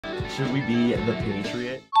Should we be the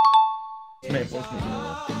Patriot? Same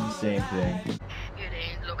thing. It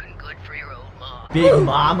ain't looking good for your old mom. Big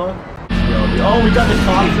Mama? Oh, we got the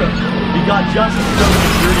cops. We got justice and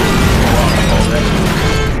security already.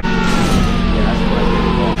 Yeah, that's right.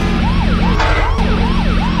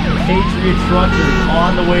 Patriot Truckers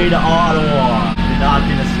on the way to Ottawa. They're not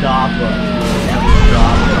gonna stop us. Never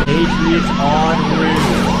stop us. Patriots en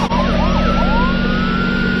route.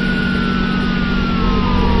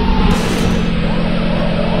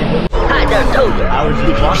 I was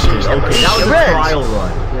just watching. Okay, that was a trial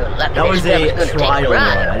run. That was a trial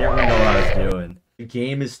run. I didn't really know what I was doing. The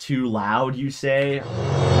game is too loud, you say?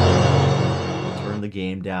 Turn the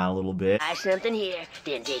game down a little bit. Buy something here,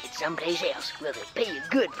 then take it someplace else. Well, they'll pay you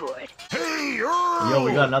good for it. Hey, Earl! Yo,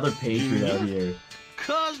 we got another Patriot out here.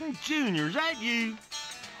 Cousin Junior, is that you?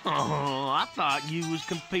 Oh, I thought you was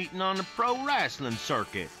competing on the pro wrestling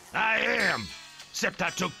circuit. I am. Except I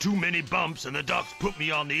took too many bumps and the Ducks put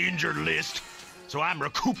me on the injured list. So I'm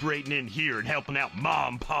recuperating in here and helping out Ma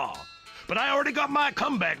and Pa. But I already got my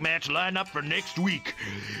comeback match lined up for next week.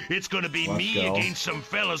 It's gonna be against some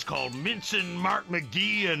fellas called Mincin' Mark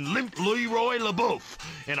McGee and Limp Leroy LaBeouf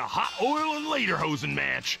in a hot oil and lederhosen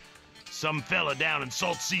match. Some fella down in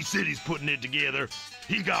Salt Sea City's putting it together.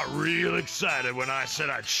 He got real excited when I said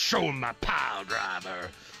I'd show him my pile driver.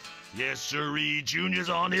 Yes, sirree, Junior's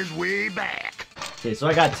on his way back. Okay, so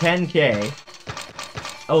I got 10K.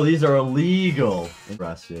 Oh, these are illegal.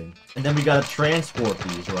 Interesting. And then we gotta transport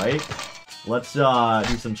these, right? Let's do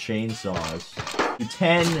some chainsaws. Do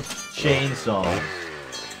 10 chainsaws.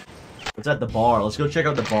 What's at the bar? Let's go check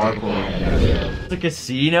out the bar before we head out. It's a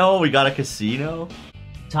casino? We got a casino?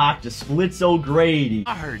 Talk to Splits O'Grady.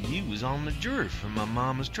 I heard you was on the jury for my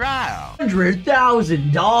mama's trial.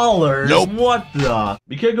 $100,000? Nope. What the?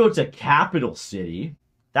 We could go to Capital City.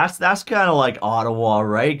 That's kind of like Ottawa,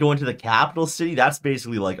 right? Going to the capital city, that's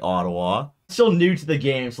basically like Ottawa. Still new to the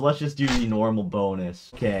game, so let's just do the normal bonus.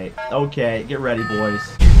 Okay, get ready, boys.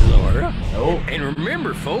 Laura. Nope. And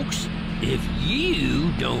remember, folks, if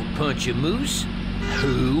you don't punch a moose,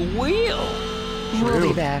 who will? We'll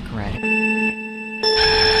be back right.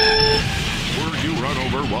 Were you run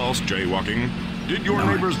over whilst jaywalking? Did your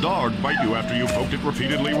neighbor's dog bite you after you poked it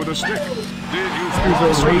repeatedly with a stick? Did you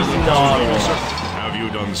There's a racing dog. Have you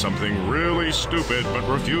done something really stupid but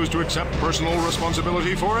refuse to accept personal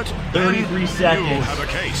responsibility for it? 33 seconds. You have a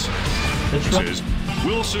case. This is,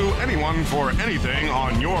 we'll sue anyone for anything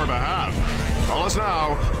on your behalf. Call us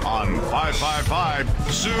now on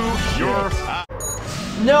 555 Sue Your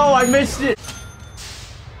Ass. No, I missed it.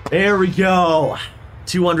 There we go.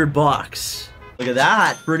 200 bucks. Look at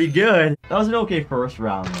that. Pretty good. That was an okay first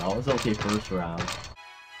round, though. It was okay first round.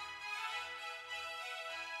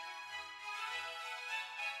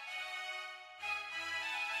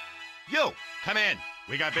 Yo, come in.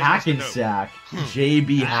 We got business to do. Hackensack.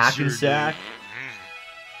 JB Hackensack.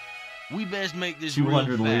 We best make this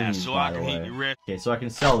 200 real fast loonies, so by I the can hit way. your rest. Okay, so I can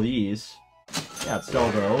sell these. Yeah, I'll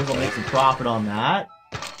sell those. I'll make some profit on that.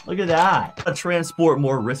 Look at that. I'll transport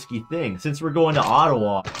more risky things since we're going to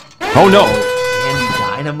Ottawa. Oh no! And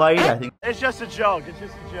dynamite, I think. It's just a joke. It's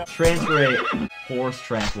just a joke. Transfer a horse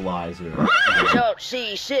tranquilizer. Salt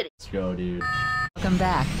Sea City. Let's go, dude. Welcome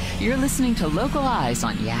back. You're listening to Local Eyes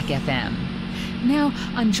on Yak FM. Now,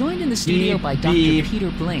 I'm joined in the studio by Dr. Peter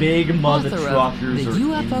Blink, Big Mutha author of Truckers The are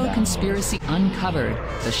UFO inbound. Conspiracy Uncovered,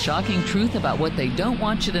 the shocking truth about what they don't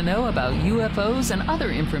want you to know about UFOs and other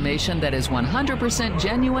information that is 100%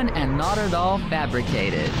 genuine and not at all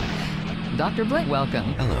fabricated. Dr. Blake,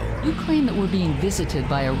 welcome. Hello. You claim that we're being visited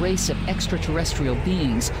by a race of extraterrestrial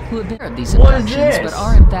beings who have been aware of these What is abductions, this? but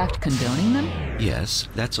are in fact condoning them? Yes,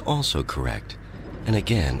 that's also correct. And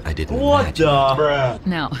again, I didn't What imagine. the?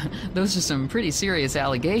 Now, those are some pretty serious It's a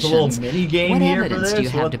allegations. little mini game What here for evidence this? do you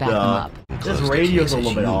have What to back them up? This Close the radio's case a as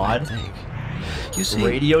little bit you might odd. think. You see,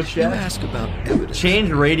 Radio you check? ask about evidence.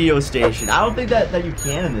 Change radio station. I don't think that you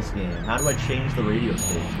can in this game. How do I change the radio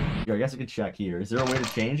station? Here, I guess I could check here. Is there a way to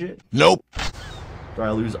change it? Nope. Or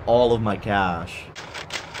I lose all of my cash.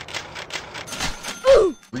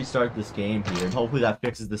 Restart this game here, and hopefully that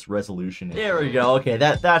fixes this resolution. There we go. Okay,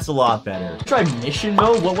 that's a lot better. Try mission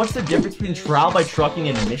mode. What's the difference between trial by trucking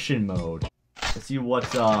and mission mode? Let's see what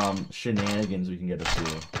shenanigans we can get us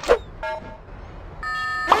through.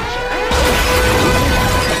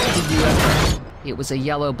 It was a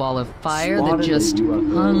yellow ball of fire that Slotted just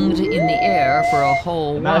UFO. hung in the air for a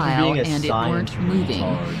whole Imagine while, being a and it science weren't moving.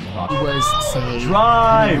 retard. It was, say,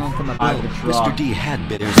 Drive! coming home from a Drive boat. the Mr. truck. D had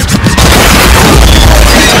bidders.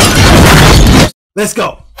 Let's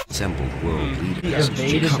go. Assembled world He leaders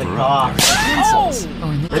evaded the cover up cops. Pencils.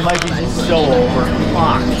 Or in They might be just so over.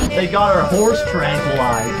 Fuck. They got our horse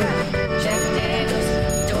tranquilizer.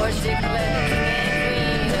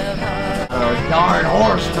 Oh, darn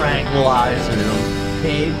horse tranquilizer, those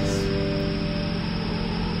pigs.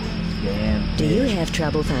 Damn. Do you have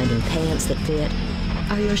trouble finding pants that fit?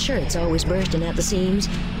 Are your shirts always bursting at the seams?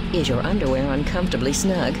 Is your underwear uncomfortably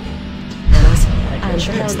snug? I'm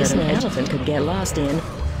pants that an elephant could get lost in,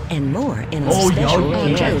 and more in a special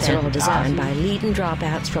range. Clothes are all designed by leading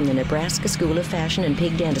dropouts from the Nebraska School of Fashion and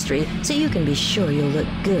Pig Dentistry, so you can be sure you'll look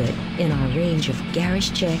good in our range of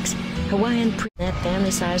garish checks, Hawaiian print, that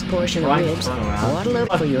family-sized portion of ribs. Waddle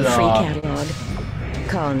up for your free catalog.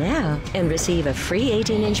 Call now and receive a free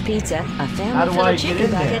 18-inch pizza, a family-filled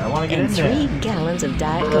chicken bucket, and 3 gallons of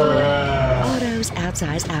Diet Cola. Otto's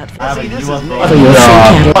outsize outfit.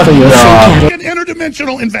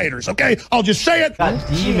 Interdimensional invaders, okay? I'll just say it. Got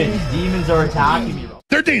demons. Demons are attacking me.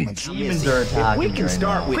 They're demons. Demons are attacking me. We can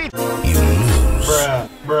start with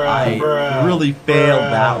I really failed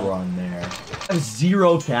that run there. I have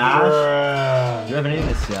 0 cash. Do you have anything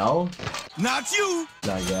to sell? Not you.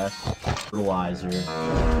 I guess. Fertilizer.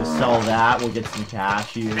 We'll sell that. We'll get some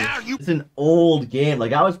cash here. It's an old game.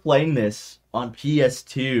 Like, I was playing this on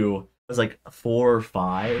PS2. It was like 4 or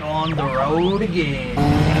 5. On the road again.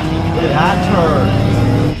 Look at that turn.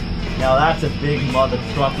 Now that's a Big Mutha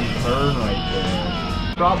Truckas turn right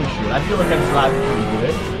there. Probably should. I feel like I'm driving pretty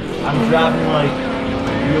good. I'm driving like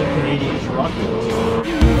real Canadian truckers.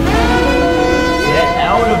 Get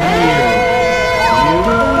out of here! You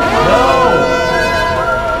no!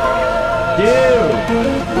 Dude!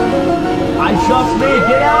 I just made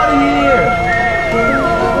get out of here!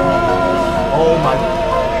 Oh my!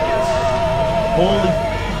 Holy!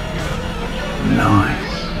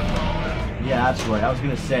 Nice. Yeah, that's right. I was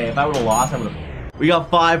gonna say if I would have lost, I would have. We got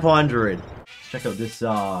 500. Check out this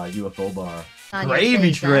UFO bar.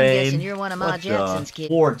 Gravy train. You're one of my Jetsons, kid.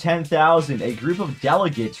 For 10,000, a group of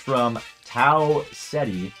delegates from Tau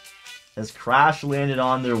Ceti has crash landed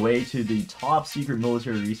on their way to the top secret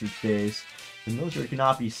military research base. The military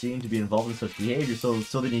cannot be seen to be involved in such behavior, so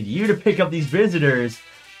they need you to pick up these visitors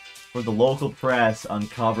for the local press.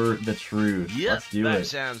 Uncover the truth. Yep, Let's do that it.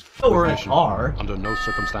 sounds Oh, we're in a car. Under no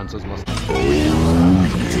circumstances must.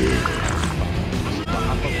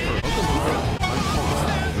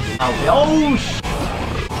 Oh,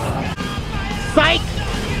 Psych!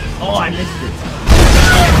 Oh, I missed it.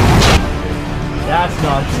 That's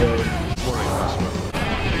not good.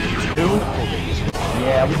 2?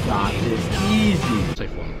 Yeah, we got this. Easy.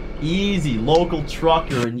 Easy. Local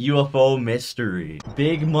trucker and UFO mystery.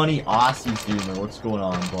 Big money Aussie Zoomer. What's going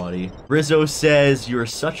on, buddy? Rizzo says, you're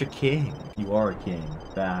such a king. You are a king.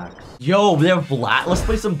 Facts. Yo, they have black. Let's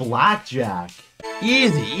play some blackjack.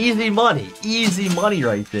 Easy. Easy money. Easy money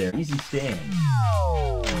right there. Easy stand.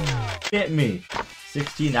 Hit me.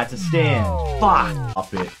 16, that's a stand. Fuck.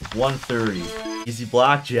 Up it. 130. Easy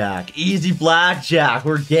blackjack. Easy blackjack.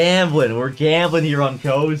 We're gambling. We're gambling here on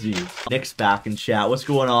Cozy. Nick's back in chat. What's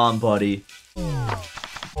going on, buddy?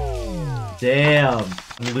 Damn.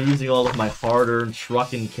 I'm losing all of my hard-earned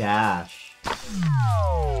trucking cash.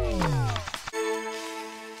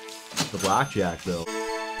 The blackjack, though.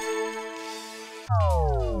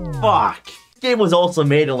 Fuck. This game was also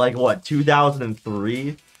made in, like, what,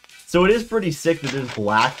 2003? So it is pretty sick that there's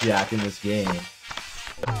blackjack in this game.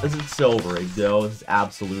 This is so rigged, though. This is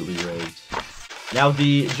absolutely rigged. Now,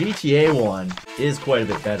 the GTA one is quite a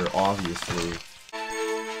bit better, obviously.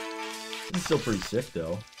 This is still pretty sick,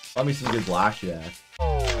 though. Love me some good blackjack.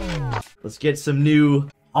 Let's get some new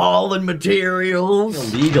hauling materials.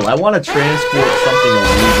 Illegal. I want to transport something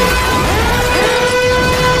illegal.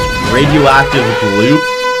 Radioactive glue.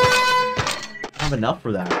 I don't have enough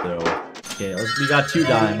for that, though. Okay, we got 2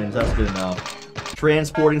 diamonds. That's good enough.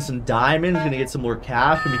 Transporting some diamonds, gonna get some more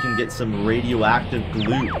cash, and we can get some radioactive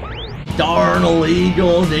glue. Darn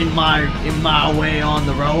illegals in my way on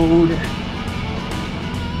the road.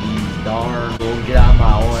 These darn fools, get out of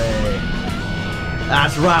my way.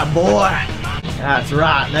 That's right, boy. That's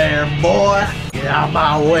right there, boy. Get out of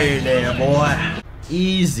my way there, boy.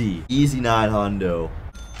 Easy. Easy 9 hundo.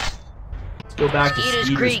 Let's go back to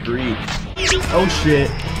Skeeter's Creek. Oh shit.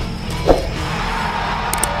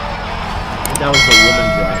 That was the woman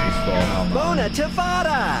driver's fault.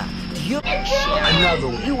 Another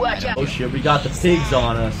one. You watch out. Oh shit, we got the pigs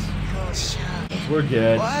on us. We're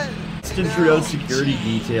good. Winston Trudeau's security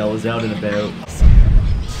detail is out and about.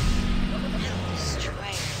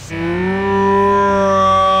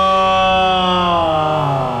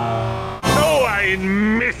 No, I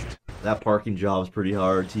missed. That parking job is pretty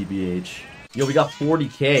hard, TBH. Yo, we got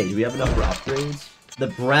 40k. Do we have enough for upgrades? The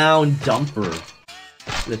brown dumper.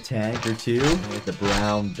 Get a tank or two. Get the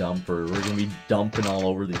brown dumper. We're gonna be dumping all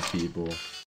over these people.